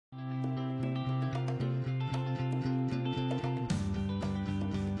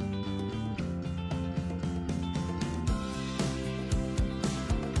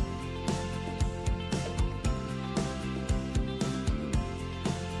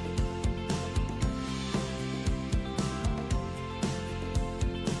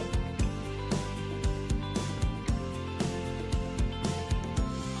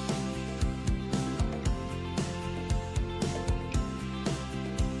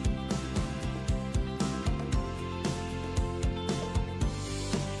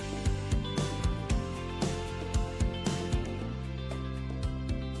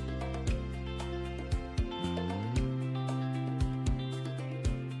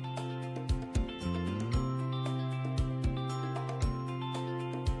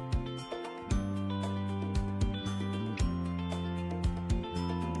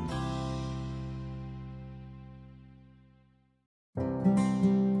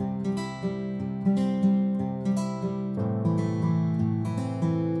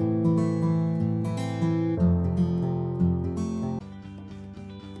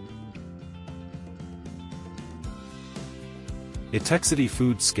Etekcity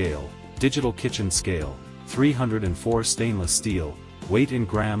Food Scale, Digital Kitchen Scale, 304 stainless steel, weight in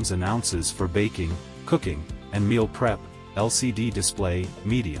grams and ounces for baking, cooking, and meal prep, LCD display,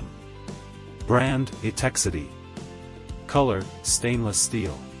 medium. Brand, Etekcity. Color, stainless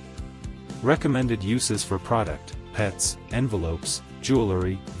steel. Recommended uses for product, pets, envelopes,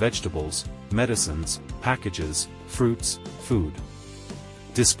 jewelry, vegetables, medicines, packages, fruits, food.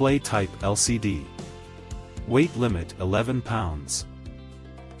 Display type LCD. Weight limit 11 pounds.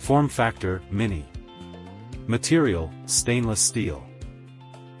 Form factor, mini. Material, stainless steel.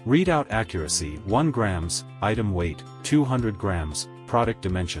 Readout accuracy 1 grams, item weight, 200 grams, product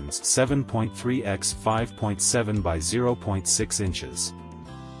dimensions 7.3 x 5.7 by 0.6 inches.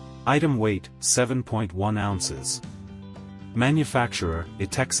 Item weight, 7.1 ounces. Manufacturer,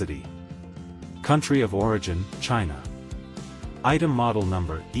 Etekcity. Country of origin, China. Item model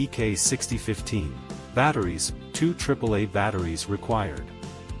number, EK6015. Batteries, 2 AAA batteries required.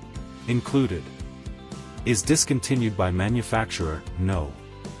 Included. Is discontinued by manufacturer? No.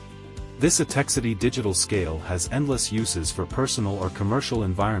 This Etekcity digital scale has endless uses for personal or commercial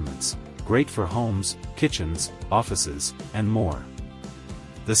environments, great for homes, kitchens, offices, and more.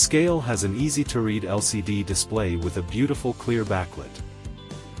 The scale has an easy-to-read LCD display with a beautiful clear backlit.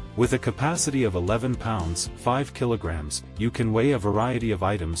 With a capacity of 11 pounds, 5 kilograms, you can weigh a variety of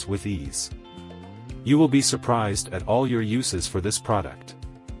items with ease. You will be surprised at all your uses for this product.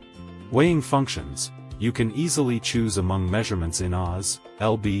 Weighing functions. You can easily choose among measurements in Oz,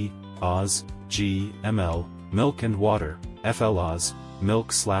 lb, Oz, g, ml, milk and water, FL/Oz,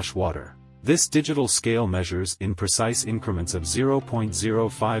 milk/water. This digital scale measures in precise increments of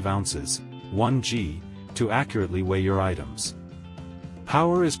 0.05 ounces, 1 g, to accurately weigh your items.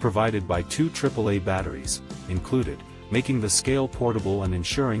 Power is provided by 2 AAA batteries, included, making the scale portable and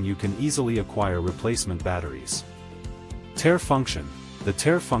ensuring you can easily acquire replacement batteries. Tare function. The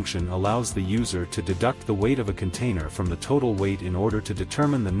tare function allows the user to deduct the weight of a container from the total weight in order to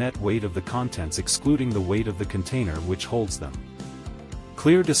determine the net weight of the contents excluding the weight of the container which holds them.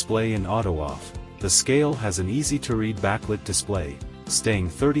 Clear display in auto off. The scale has an easy-to-read backlit display, staying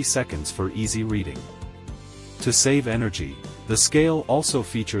 30 seconds for easy reading. To save energy, the scale also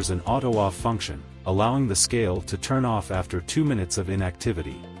features an auto off function, allowing the scale to turn off after 2 minutes of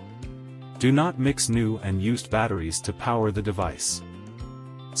inactivity. Do not mix new and used batteries to power the device.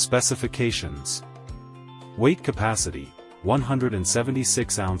 Specifications. Weight capacity,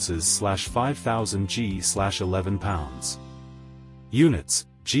 176 ounces/5000 g/11 pounds. Units,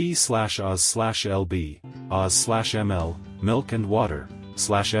 g/oz/lb, oz/ml, milk and water,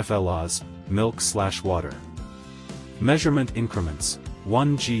 /FL/Oz, milk/water. Measurement increments,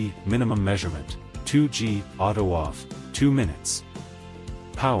 1 g, minimum measurement, 2 g, auto off, 2 minutes.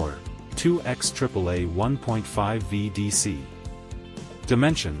 Power, 2x AAA 1.5 VDC.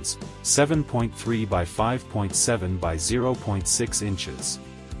 Dimensions, 7.3 by 5.7 by 0.6 inches.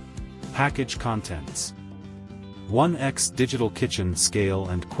 Package contents. 1x Digital Kitchen Scale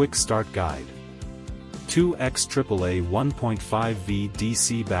and Quick Start Guide. 2x AAA 1.5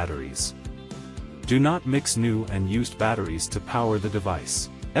 VDC batteries. Do not mix new and used batteries to power the device.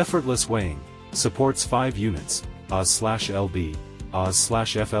 Effortless weighing, supports 5 units, Oz/lb,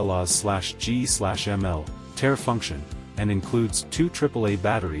 Oz/FL/Oz/g/ml, tare function, and includes 2 AAA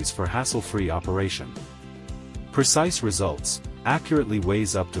batteries for hassle-free operation. Precise results, accurately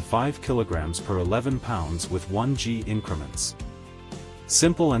weighs up to 5 kilograms per 11 pounds with 1 g increments.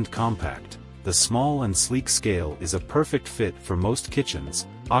 Simple and compact, the small and sleek scale is a perfect fit for most kitchens,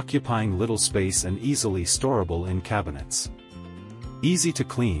 occupying little space and easily storable in cabinets. Easy to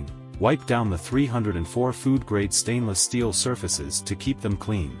clean, wipe down the 304 food-grade stainless steel surfaces to keep them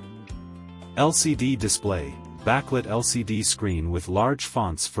clean. LCD display, backlit LCD screen with large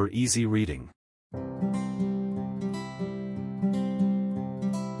fonts for easy reading.